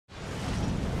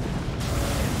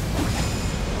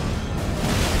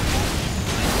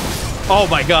Oh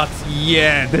my god,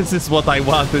 yeah, this is what I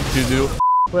wanted to do.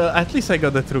 Well, at least I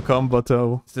got the true combo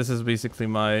though. This is basically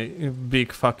my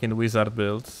big fucking wizard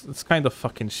build. It's kind of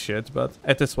fucking shit, but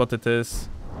it is what it is.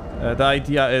 The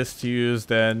idea is to use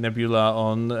the Nebula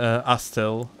on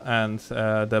Astel and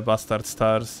the Bastard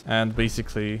Stars and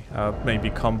basically maybe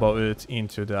combo it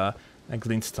into the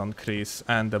Glintstone Kris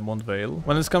and the Moonveil.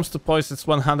 When it comes to poise, it's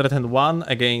 101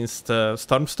 against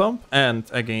Storm Stomp and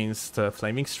against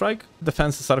Flaming Strike.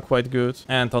 Defenses are quite good,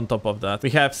 and on top of that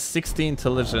we have 60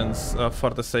 intelligence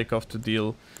for the sake of to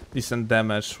deal decent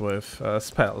damage with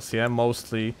spells, yeah,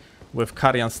 mostly with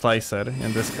Carrion Slicer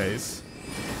in this case.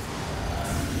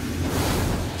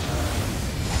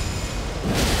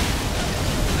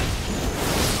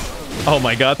 Oh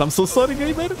my god, I'm so sorry,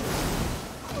 gamer.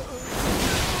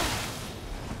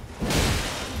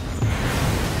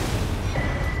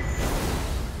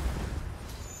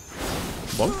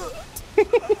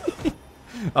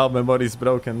 Oh, memory is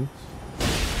broken.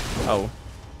 Oh.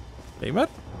 Gamer?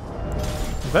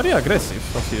 Very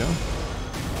aggressive of you.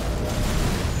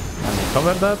 Can you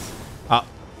cover that? Ah.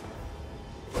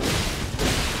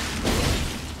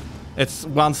 It's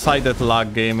one-sided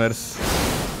lag, gamers.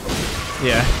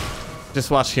 Yeah. Just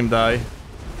watch him die.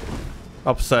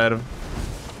 Observe.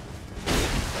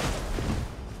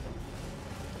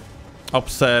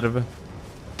 Observe.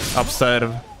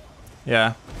 Observe.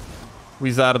 Yeah.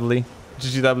 Wizardly.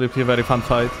 GGWP, very fun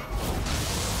fight.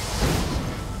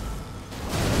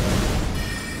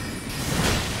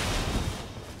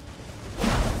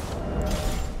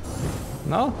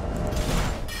 No?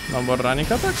 No more running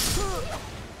attacks?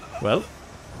 Well.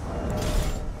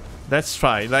 Let's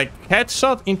try. Like,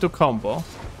 headshot into combo.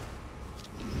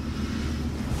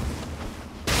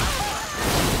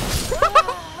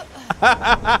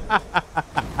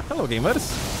 Hello, gamers.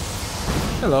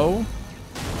 Hello.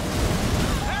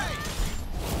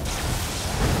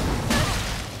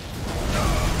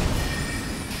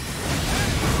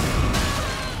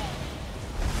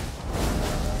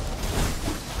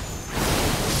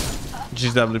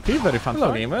 GWP, very fun.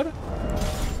 Hello, gamer.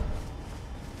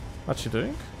 What you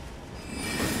doing?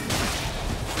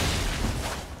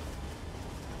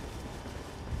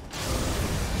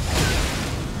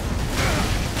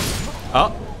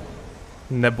 Oh,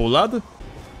 Nebula.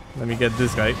 Let me get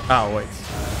this guy. Ah, wait.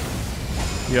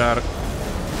 You are.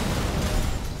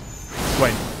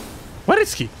 Wait. Where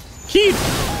is he? He.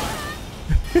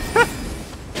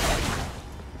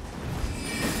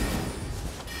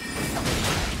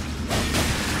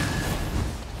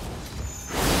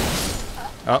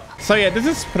 Oh, so yeah, this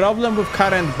is problem with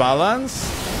current balance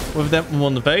with the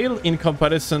Moonveil in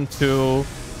comparison to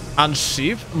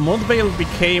Unsheath. Moonveil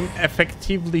became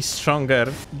effectively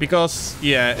stronger because,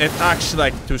 yeah, it actually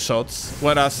like two shots,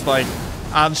 whereas like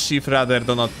Unsheath rather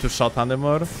do not two shot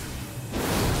anymore.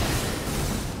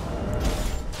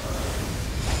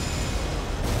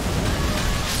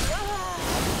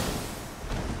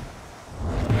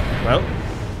 Well.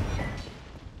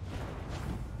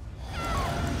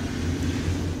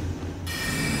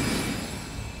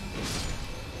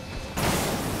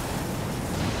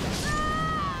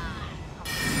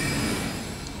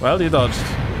 Well, you dodged.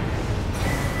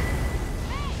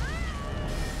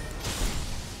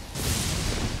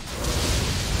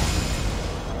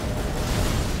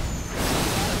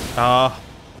 Ah,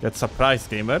 get surprised,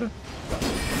 gamer.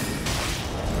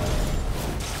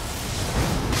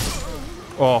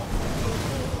 Oh.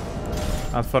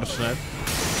 Unfortunate.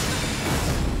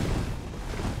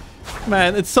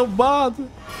 Man, it's so bad.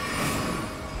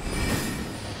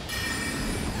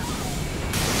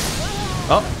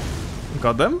 Oh.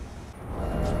 Got them?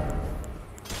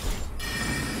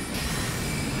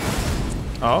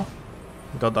 Oh,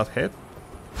 got that hit.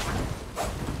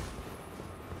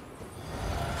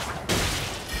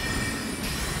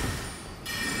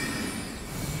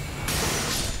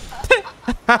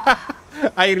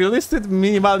 I released it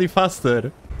minimally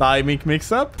faster. Timing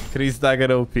mix-up? Kris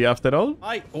Dagger OP after all?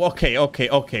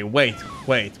 Okay, wait.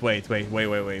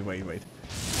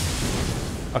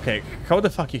 Okay, how the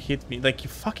fuck you hit me? Like, you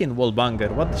fucking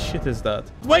wallbanger. What the shit is that?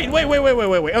 Wait.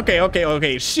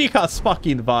 Okay. She has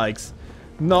fucking Vikes.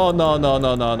 No.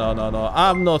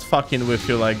 I'm not fucking with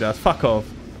you like that. Fuck off.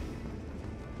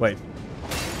 Wait.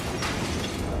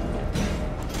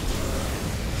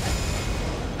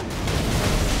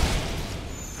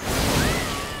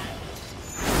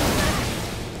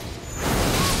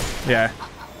 Yeah.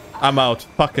 I'm out.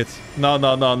 Fuck it. No.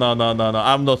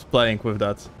 I'm not playing with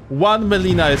that. 1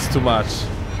 Melina is too much,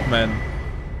 man.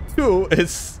 2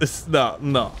 is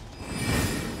no.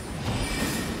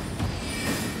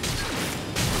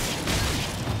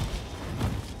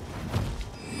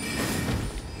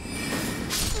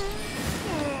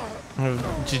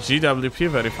 GGWP,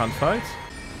 very fun fight.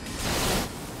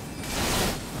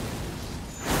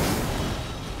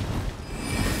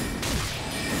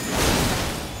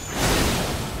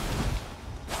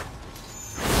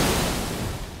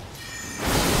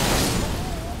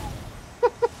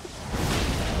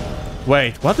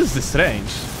 Wait, what is this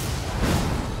range?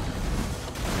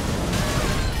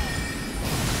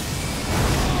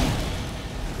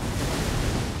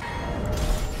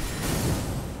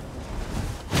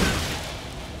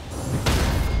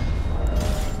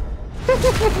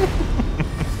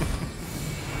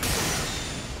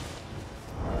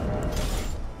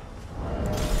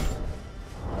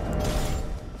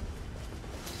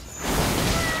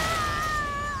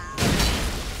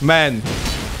 Man,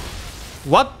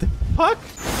 what the fuck?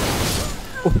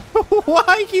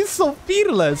 Why he's so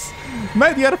fearless?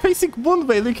 Man, you are facing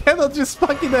Moonveil, you cannot just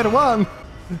fucking R1.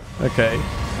 Okay.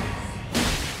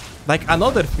 Like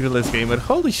another fearless gamer,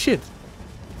 holy shit.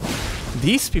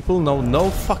 These people know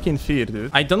no fucking fear,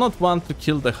 dude. I do not want to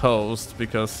kill the host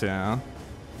because, yeah.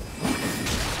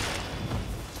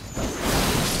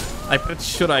 I'm pretty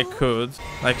sure I could,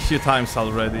 like a few times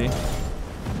already.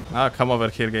 Ah, come over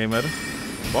here, gamer.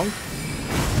 Bonk?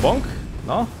 Bonk?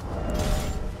 No?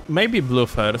 Maybe blue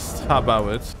first. How about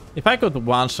it? If I could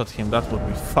one-shot him, that would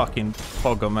be fucking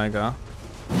Pogomega.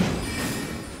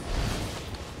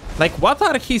 Like, what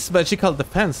are his magical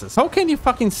defenses? How can you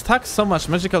fucking stack so much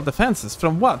magical defenses?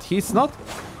 From what? He's not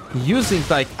using,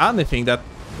 like, anything that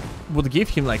would give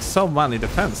him, like, so many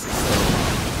defenses.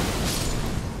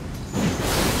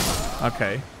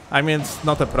 Okay. I mean, it's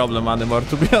not a problem anymore,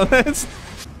 to be honest.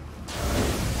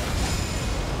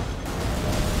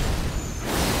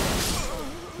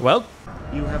 Well,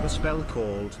 you have a spell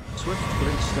called Swift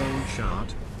Glintstone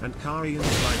Shard, and Karian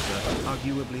Slicer,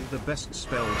 arguably the best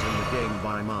spells in the game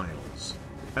by miles.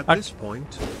 At this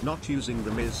point, not using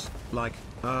them is, like,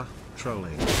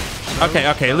 trolling. So,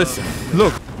 okay, listen.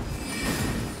 Look.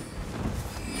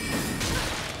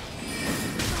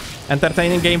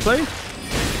 Entertaining gameplay?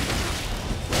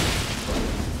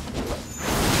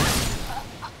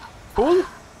 Cool.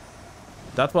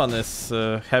 That one is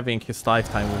having his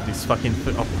lifetime with this fucking...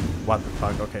 Oh, what the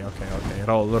fuck? Okay.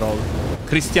 Roll.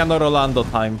 Cristiano Rolando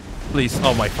time. Please.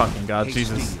 Oh my fucking god.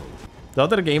 Jesus. The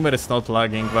other gamer is not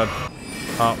lagging, but...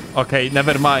 Oh, okay.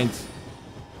 Never mind.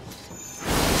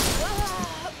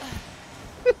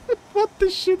 What the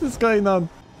shit is going on?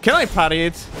 Can I parry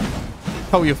it?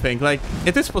 How you think? Like,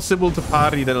 it is possible to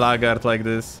parry the laggard like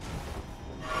this.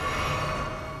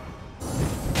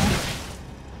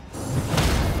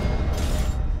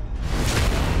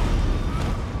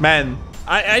 Man,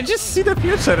 I just see the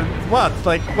future. What?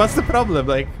 Like, what's the problem?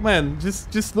 Like, man,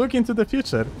 just look into the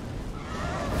future.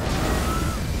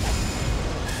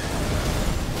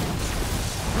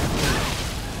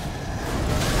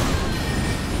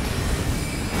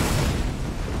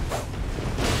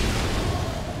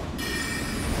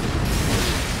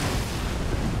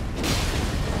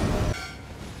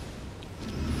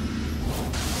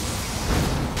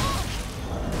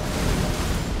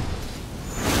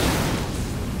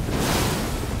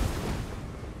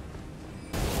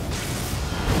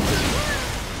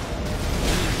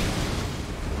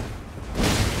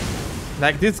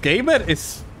 Like, this gamer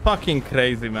is fucking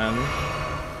crazy, man.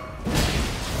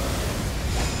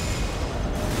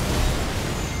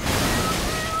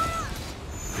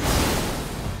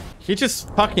 He just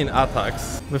fucking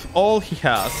attacks with all he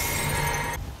has.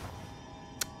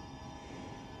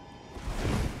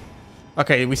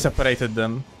 Okay, we separated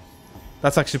them.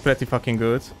 That's actually pretty fucking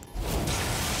good.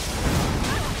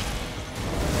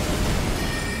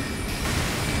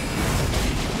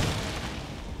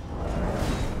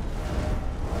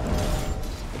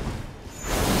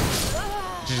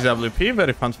 GGWP,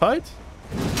 very fun fight.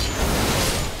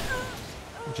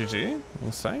 GG,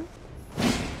 insane.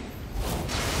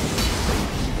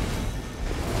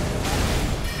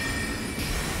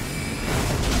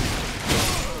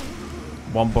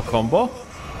 Wombo combo.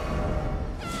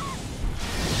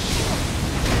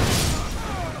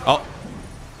 Oh.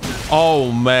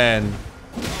 Oh man.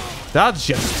 That's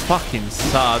just fucking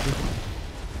sad.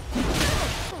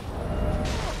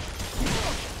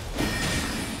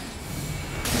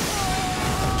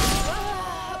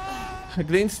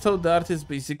 Glintstone Dart is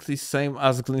basically same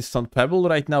as Glintstone Pebble.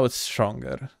 Right now it's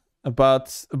stronger.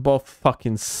 But both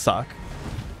fucking suck.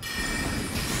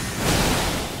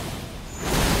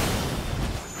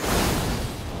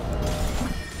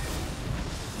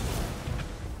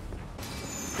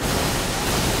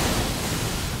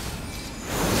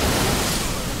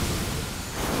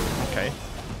 Okay.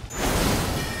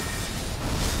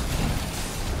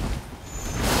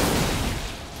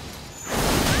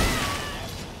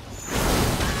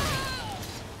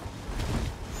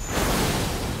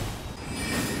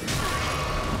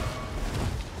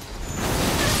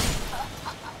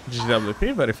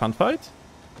 GWP, very fun fight.